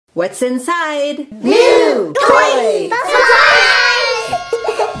What's inside? New toy surprise!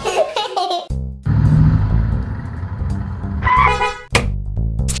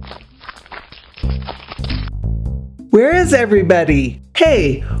 Where is everybody?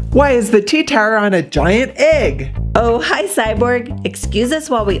 Hey, why is the T-Tower on a giant egg? Oh, hi Cyborg. Excuse us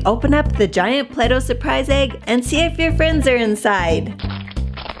while we open up the giant Play-Doh Surprise Egg and see if your friends are inside.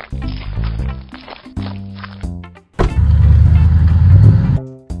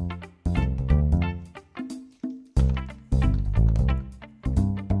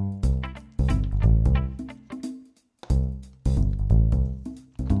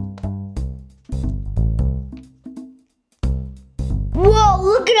 Whoa,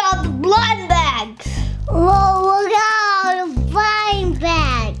 look at all the blind bags! Whoa, look at all the blind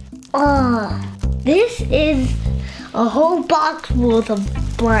bags! Oh, this is a whole box worth of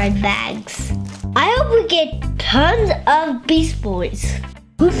blind bags. I hope we get tons of Beast Boys.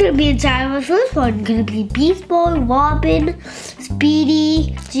 Who's gonna be inside of the first one? Gonna be Beast Boy, Robin,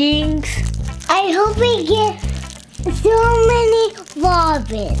 Speedy, Jinx. I hope we get so many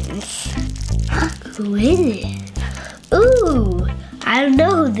Robins. Who is it? Ooh, I don't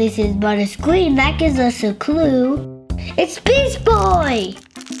know who this is, but a screen that gives us a clue. It's Beast Boy!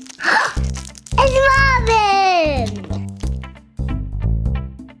 It's Robin!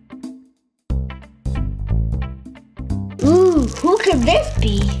 Ooh, who could this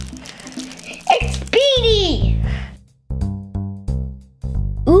be? It's Speedy!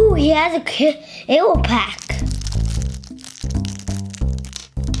 Ooh, he has a arrow pack.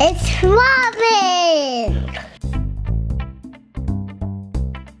 It's Robin!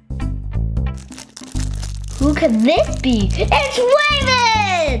 Who can this be? It's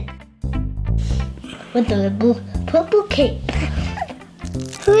Raven! With the purple cape.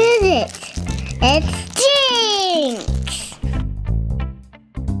 Who is it? It's Jinx!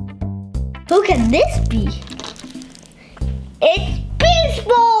 Who can this be? It's Beast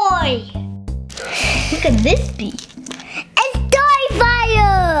Boy! Who can this be? It's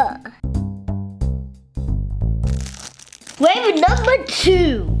Starfire! Raven number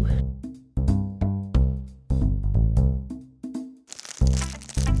 2.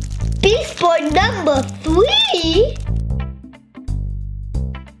 Beast Boy number 3?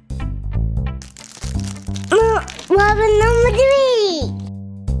 Robin number 3.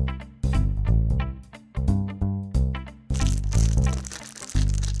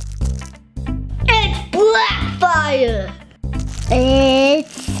 It's Blackfire.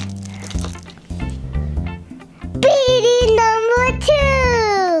 It's Speedy number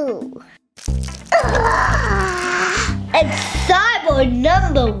 2. It's Cyborg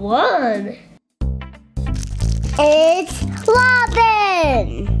number 1. It's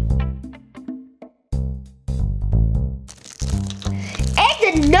Robin. It's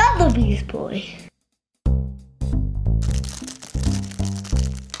another Beast Boy.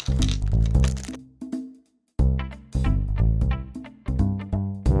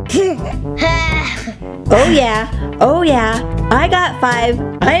 Oh yeah, I got 5.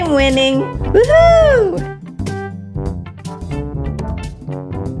 I'm winning. Woohoo!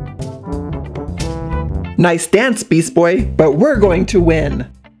 Nice dance, Beast Boy, but we're going to win.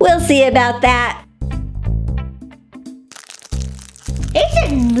 We'll see about that. It's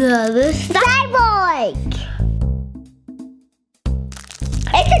another Cyborg.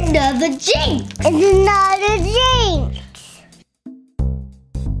 It's another Jinx. It's another Jinx.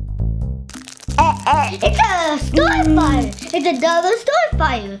 It's a Starfire. It's another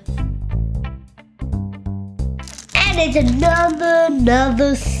Starfire. And it's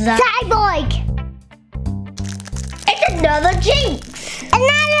another Cyborg. It's another Jinx.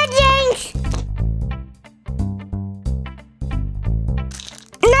 Another Jinx.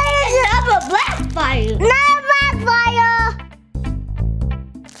 Another Blackfire. Another Blackfire.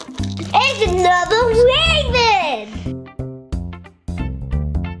 It's another Raven.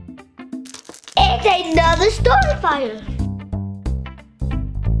 It's another Starfire.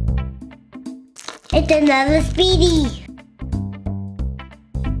 It's another Speedy.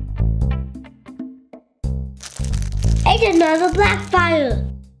 It's another Blackfire.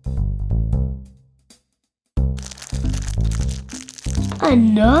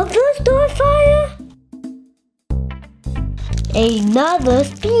 Another Starfire? Another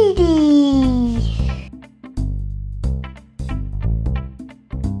Speedy.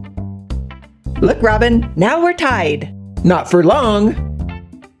 Look, Robin, now we're tied. Not for long.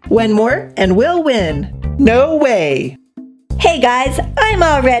 One more and we'll win. No way. Hey guys, I'm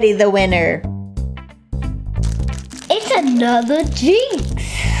already the winner. It's another Jinx.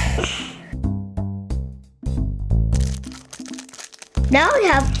 Now we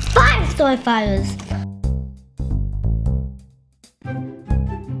have 5 Starfires.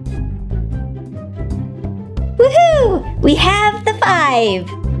 Woohoo! We have the 5.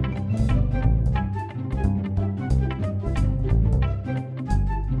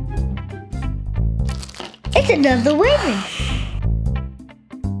 It's another woman.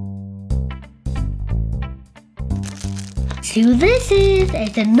 See who this is?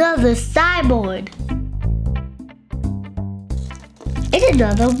 It's another Cyborg. It's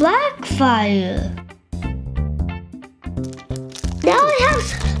another Blackfire. Now I have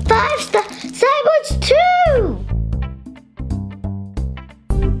 5 Cyborgs too.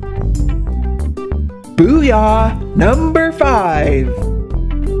 Booyah! Number 5.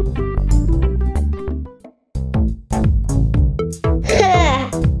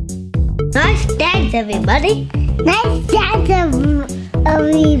 Nice dance, everybody. Nice dance,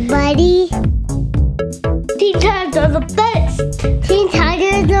 everybody. Teen Titans are the best. Teen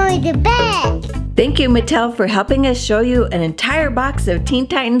Titans are the best. Thank you, Mattel, for helping us show you an entire box of Teen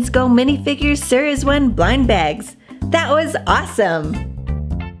Titans Go minifigures Series 1 blind bags. That was awesome!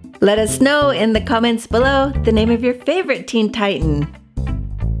 Let us know in the comments below the name of your favorite Teen Titan.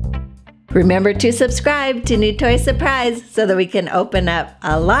 Remember to subscribe to New Toy Surprise so that we can open up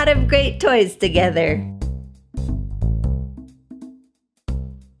a lot of great toys together.